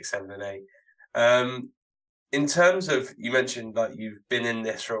like 6, 7 and 8. In terms of, you mentioned like you've been in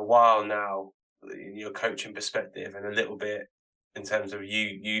this for a while now, in your coaching perspective, and a little bit in terms of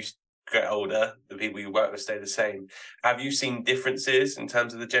you get older, the people you work with stay the same. Have you seen differences in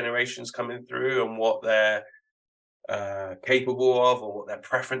terms of the generations coming through and what they're capable of, or what their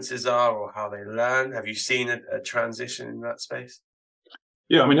preferences are, or how they learn? Have you seen a transition in that space?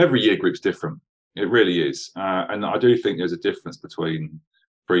 Yeah, every year group's different. It really is. And I do think there's a difference between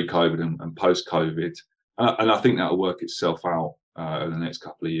pre-COVID and post-COVID. And I think that'll work itself out over the next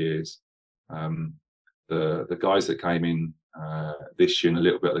couple of years. The guys that came in this year and a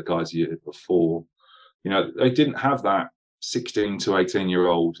little bit of the guys the year before, they didn't have that 16 to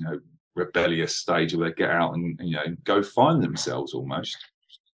 18-year-old, rebellious stage where they get out and go find themselves almost.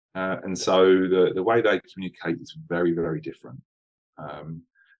 And so the way they communicate is very, very different.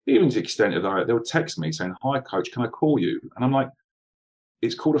 Even to the extent of they'll text me saying, "Hi, coach, can I call you?" And I'm like,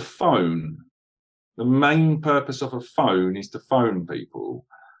 it's called a phone. the main purpose of a phone is to phone people.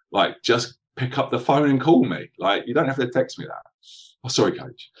 Like, just pick up the phone and call me. Like, you don't have to text me that. Oh, sorry,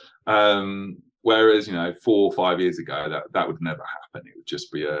 coach. Whereas, 4 or 5 years ago, that would never happen. It would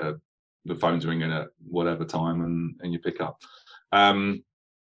just be the phone's ringing at whatever time and you pick up. And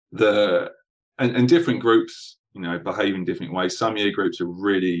different groups, behave in different ways. Some year groups are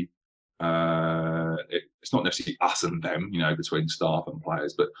really, it's not necessarily us and them, between staff and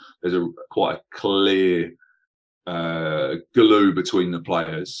players, but there's quite a clear glue between the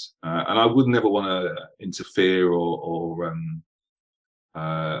players, and I would never want to interfere or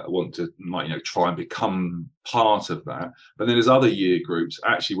want to try and become part of that. But then there's other year groups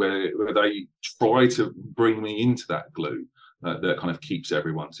actually where they try to bring me into that glue that kind of keeps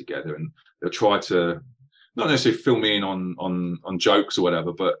everyone together, and they'll try to not necessarily fill me in on jokes or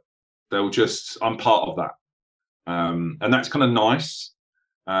whatever, but I'm part of that, and that's kind of nice.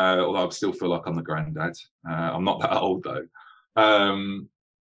 Although I still feel like I'm the granddad. I'm not that old though.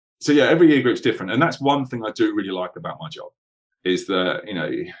 So yeah, every year group's different, and that's one thing I do really like about my job, is that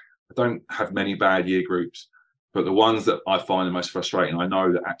I don't have many bad year groups, but the ones that I find the most frustrating, I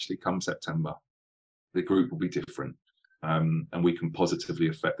know that actually come September, the group will be different, and we can positively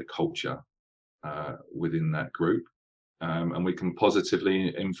affect the culture within that group, and we can positively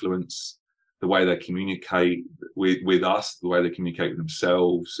influence the way they communicate with us, the way they communicate with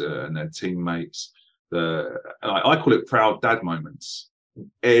themselves and their teammates. I call it proud dad moments.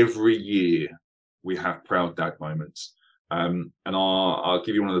 Every year we have proud dad moments. And I'll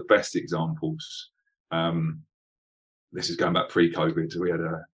give you one of the best examples. This is going back pre-COVID. We had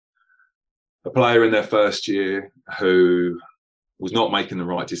a player in their first year who was not making the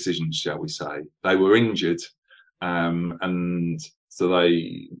right decisions, shall we say. They were injured, and so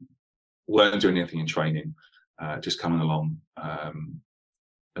they weren't doing anything in training, just coming along.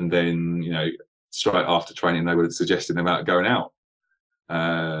 And then, straight after training, they were suggesting about going out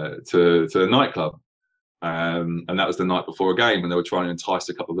to a nightclub. And that was the night before a game, and they were trying to entice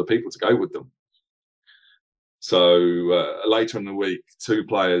a couple of the people to go with them. So later in the week, 2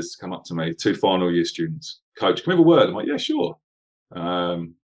 players come up to me, 2 final year students. Coach, can we have a word? I'm like, yeah, sure.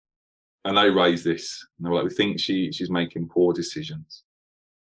 And they raised this, and they were like, we think she's making poor decisions.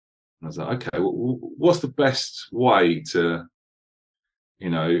 And I was like, okay, well, what's the best way to,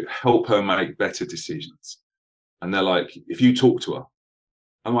 help her make better decisions? And they're like, if you talk to her.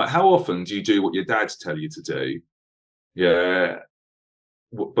 I'm like, how often do you do what your dads tell you to do? Yeah.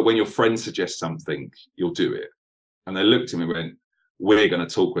 But when your friend suggests something, you'll do it. And they looked at me and went, we're going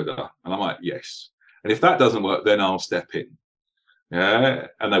to talk with her. And I'm like, yes. And if that doesn't work, then I'll step in. Yeah.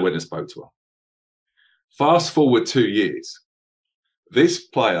 And they went and spoke to her. Fast forward 2 years. This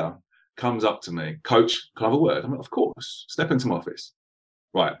player comes up to me, coach, can I have a word? I'm like, of course, step into my office.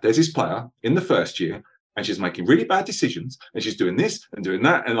 Right, there's this player in the first year, and she's making really bad decisions, and she's doing this and doing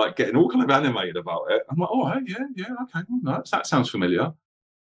that, and like getting all kind of animated about it. I'm like, all right, yeah, okay, well, no, that sounds familiar.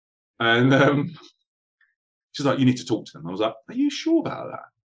 And she's like, you need to talk to them. I was like, are you sure about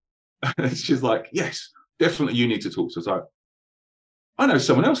that? And she's like, yes, definitely you need to talk to us. Like, I know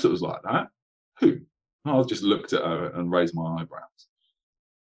someone else that was like that. Who? I just looked at her and raised my eyebrows.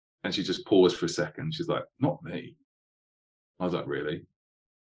 And she just paused for a second. She's like, not me. I was like, really?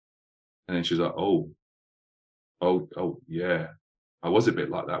 And then she's like, oh, yeah. I was a bit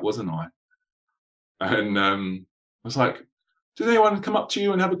like that, wasn't I? And I was like, did anyone come up to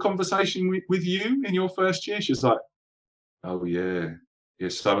you and have a conversation with you in your first year? She's like, oh, yeah. Yeah,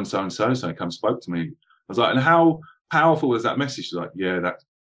 so and so and so and so come spoke to me. I was like, and how powerful was that message? She's like, yeah,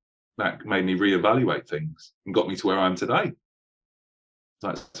 that made me reevaluate things and got me to where I am today.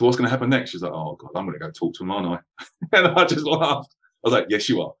 Like, so what's going to happen next? She's like, oh God, I'm going to go talk to him, aren't I? And I just laughed. I was like, yes,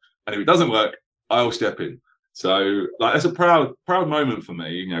 you are. And if it doesn't work, I'll step in. So like, that's a proud moment for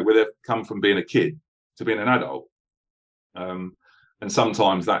me, where they've come from being a kid to being an adult. And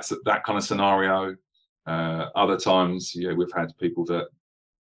sometimes that's that kind of scenario. Other times, we've had people that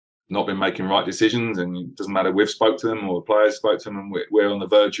not been making right decisions, and it doesn't matter, we've spoke to them or the players spoke to them, and we're on the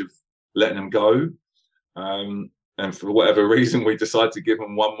verge of letting them go. And for whatever reason, we decide to give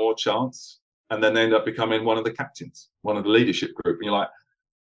them one more chance, and then they end up becoming one of the captains, one of the leadership group. And you're like,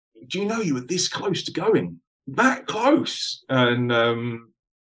 do you know you were this close to going? That close. And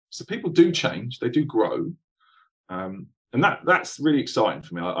so people do change, they do grow. And that's really exciting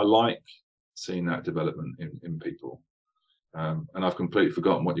for me. I like seeing that development in people. And I've completely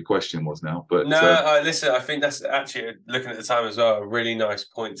forgotten what your question was now. But no, listen, I think that's actually, looking at the time as well, a really nice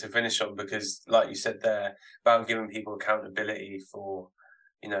point to finish on, because like you said there, about giving people accountability for,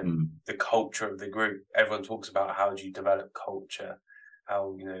 the culture of the group. Everyone talks about how do you develop culture,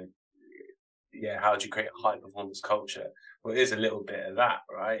 how, how do you create a high performance culture? Well, it is a little bit of that,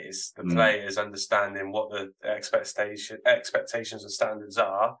 right? It's the Mm. players understanding what the expectations and standards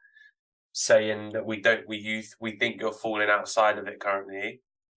are, saying that we think you're falling outside of it currently,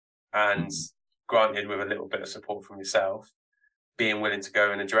 and granted with a little bit of support from yourself, being willing to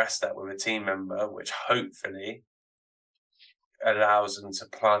go and address that with a team member, which hopefully allows them to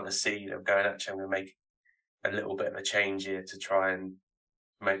plant a seed of going, actually, I'm going to make a little bit of a change here to try and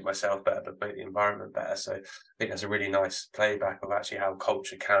make myself better, but make the environment better. So I think that's a really nice playback of actually how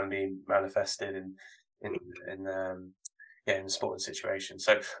culture can be manifested in the sporting situation.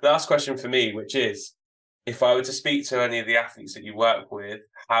 So last question for me, which is, if I were to speak to any of the athletes that you work with,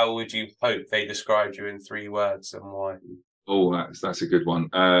 how would you hope they described you in 3 words, and why? Oh, that's a good one.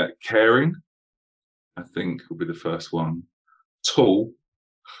 Caring, I think, will be the first one. Tall.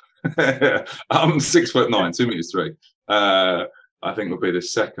 I'm 6'9", 2 meters 3. I think will be the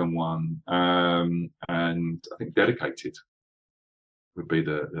second one. And I think dedicated would be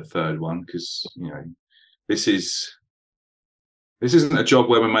the third one, because this isn't a job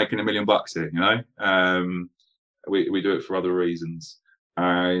where we're making $1 million here. We do it for other reasons,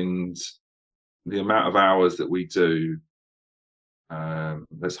 and the amount of hours that we do.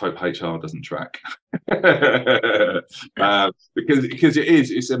 Let's hope HR doesn't track, because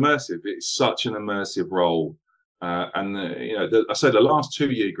it's immersive. It's such an immersive role, and I say the last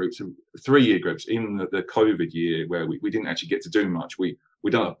 2-year groups, 3-year groups in the COVID year, where we didn't actually get to do much. We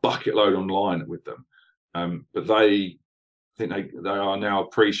done a bucket load online with them, but I think they are now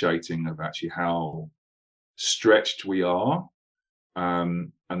appreciating of actually how stretched we are,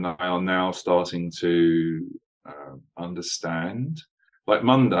 and they are now starting to understand. Like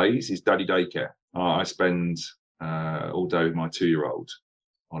Mondays is daddy daycare. I spend all day with my 2-year-old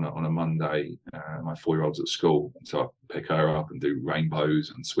on a Monday. My 4-year-old's at school, so I pick her up and do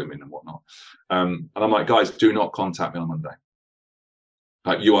rainbows and swimming and whatnot. And I'm like, guys, do not contact me on Monday.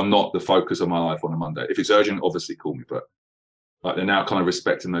 Like, you are not the focus of my life on a Monday. If it's urgent, obviously call me, but like, they're now kind of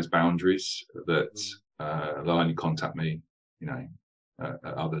respecting those boundaries that they'll only contact me, at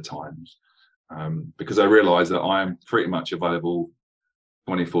other times, because I realise that I am pretty much available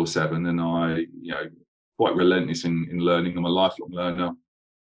 24/7, and I, quite relentless in learning. I'm a lifelong learner.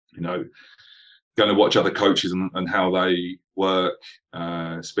 Going to watch other coaches and how they work,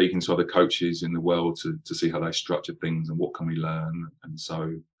 speaking to other coaches in the world to see how they structure things and what can we learn. And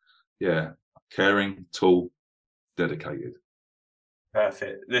so, caring, tall, dedicated.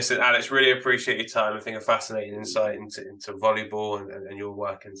 Perfect. Listen, Alex, really appreciate your time. I think a fascinating insight into volleyball and your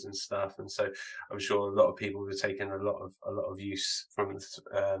workings and stuff. And so I'm sure a lot of people have taken a lot of use from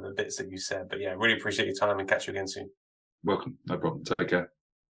the bits that you said. But yeah, really appreciate your time, and catch you again soon. Welcome. No problem. Take care.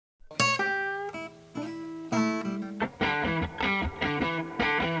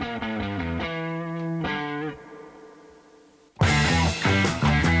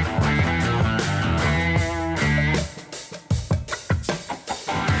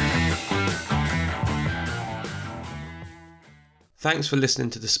 Thanks for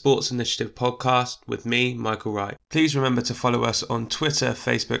listening to the Sports Initiative podcast with me, Michael Wright. Please remember to follow us on Twitter,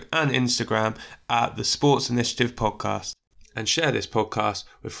 Facebook and Instagram at the Sports Initiative Podcast, and share this podcast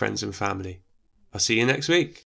with friends and family. I'll see you next week.